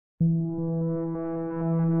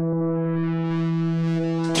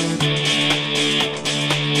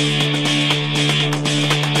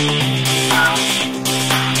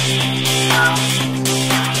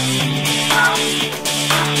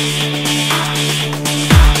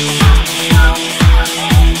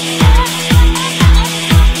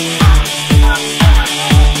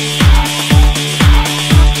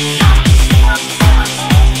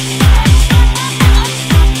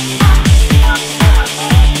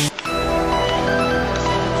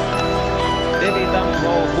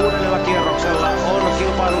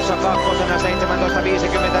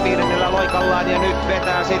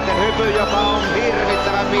nähdään sitten hypy, joka on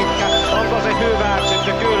hirvittävän pitkä. Onko se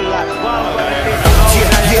hyväksytty? Kyllä. Valkoinen pitkä nousee.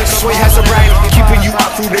 Yeah, Sway has a right, keeping you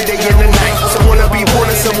up through the day and the night. Some wanna be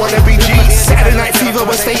water, some wanna be G. Saturday night fever,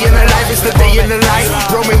 but staying alive. It's the day and the night.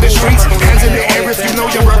 Roaming the streets, hands in the air if you know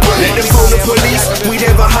you're a bullet. Let them phone the police. We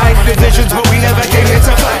never hide divisions, but we never came here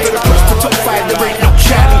to fight. For the push to top five, there ain't no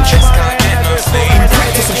challenge. We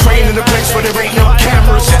practice and train in a place where there ain't no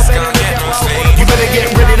cameras. You better get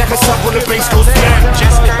ready like a sub when the bass goes down.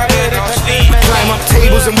 We climb up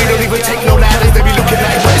tables and we don't even take no ladders. They be looking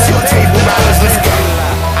like, where's your table manners? Let's go.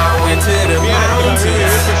 I went to the mountains,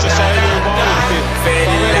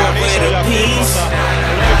 faded out with a piece.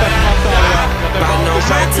 But no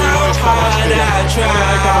matter how hard I try,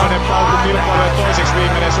 just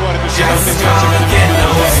can't get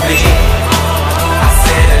no sleep. I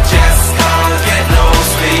said I just can't get no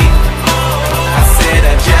sleep. I said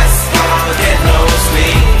I just can't get no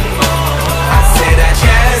sleep. I said I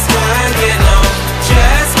just can't get no,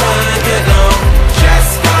 just can't get no,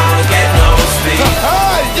 just can't get no sleep.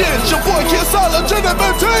 Hey, yeah, it's your boy Kiss All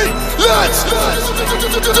Legitimate Team. Let's do this.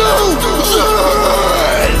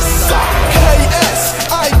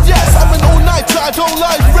 K-S-I-yes, I'm an all-nighter, I don't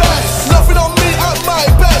like rest. Nothing on me at my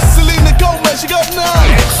best. Selena Gomez, she got 9.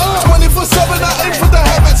 24/7, I aim for the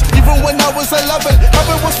heavens. Even when I was 11,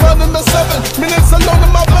 having was fun in the 7 minutes alone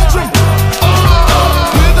in my bedroom.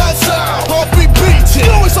 Hear that sound? Heartbeat beating.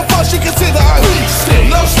 You know it's so fast you can see that I'm beasting.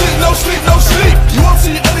 No sleep, no sleep, no sleep. You won't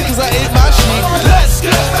see any cause I ate my sheep. Let's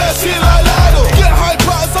get messy like Idol. Get high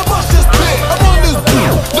price, I must just pick. I'm on this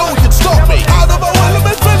beat, no one can stop me. Out of my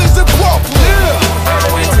element, feelings and pop. Yeah. I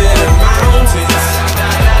went to the mountains,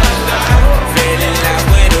 feeling like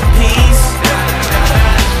with a piece.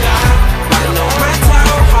 But no matter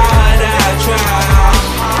how hard I try,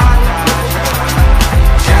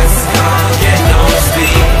 just can't get no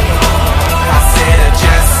sleep. I said I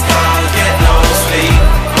just can't get no sleep.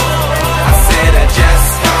 I said I just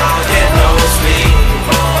can't get no sleep.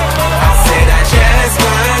 I said I just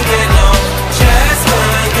can't get no, just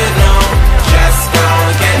can't get no, just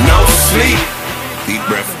can't get no sleep. Deep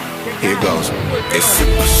breath, here goes. It's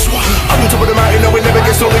super swag. I'm on top of the mountain, no, it never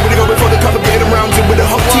gets lonely. When you go before the cup, get around it with a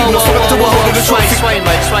hot team. No sweat to a hold in the trophy. Sway,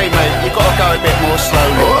 mate, you gotta go a bit more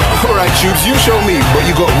slowly. Alright, Tubes, you show me, but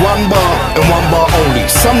you got one bar and one bar only.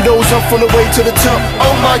 Some doze off on the way to the top.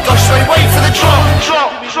 Oh my gosh, Sway, wait for the drop.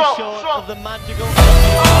 Of the magical.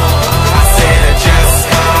 I said I just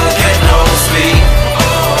can't get no sleep.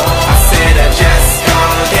 I said I just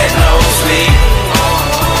can't get no sleep.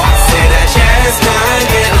 I said I just can't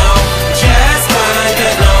get no, just can't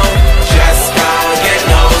get no, just can't get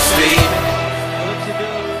no sleep.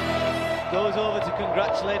 Goes over to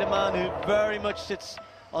congratulate a man who very much sits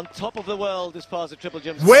on top of the world as far as the triple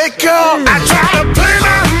jumps. Wake up! I try to play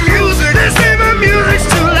my music, they say my music's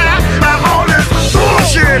too loud. I'm all this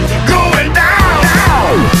bullshit going down.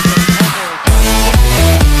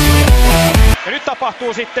 Ja nyt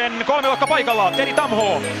tapahtuu sitten kolmiloikka paikallaan, Teddy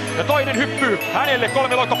Tamgho. Ja toinen hyppy hänelle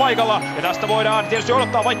kolmiloikka paikalla. Ja tästä voidaan tietysti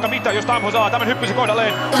odottaa vaikka mitä, jos Tamgho saa tämän hyppysi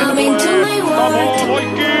kohdalleen. Tamgho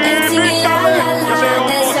loikkii pitkälle. Ja se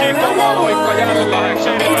on tosi kova loikka. Jäätö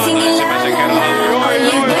 8 ensimmäisen kerran.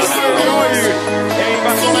 Ei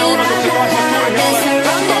katsomme odotukset vahvat turhilla.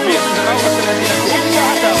 Katsotaan mies, se rauhoittelee siinä.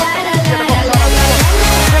 Jäätävättä. Sieltä kohta saadaan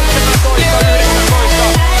 17, 19,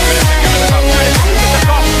 92,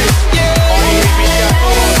 92. Ai mikä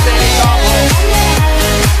tulos Teddy Tamgho.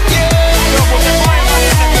 Joku se maailman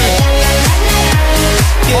ennätys.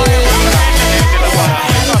 Maailman ennätys.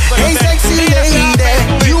 Hey sexy lady,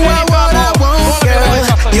 you are what I want, girl.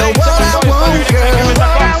 You're what I want, girl.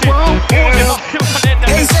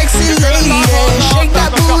 Hey sexy lady, shake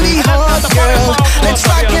that booty hard, girl. Let's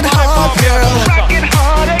rock it hard, girl.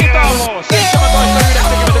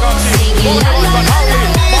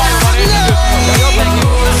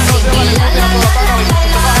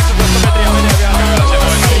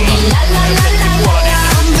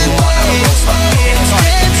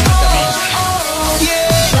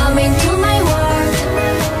 Coming to my world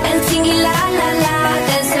and singing la la la,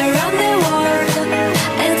 dance around the world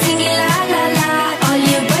and singing la la la. All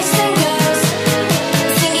you boys and girls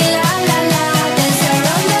singing la la la, dance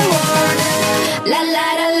around the world. La la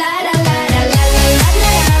la la la la la la la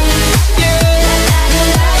la.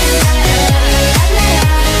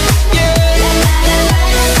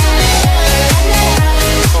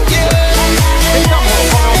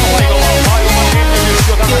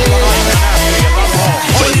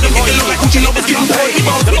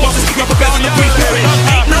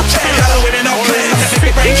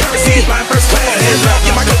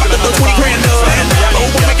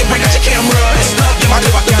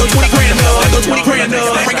 $20 grand,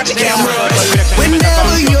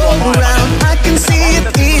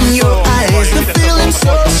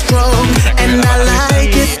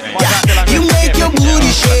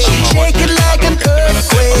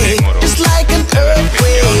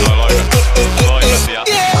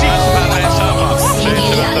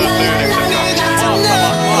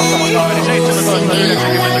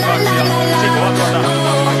 singing la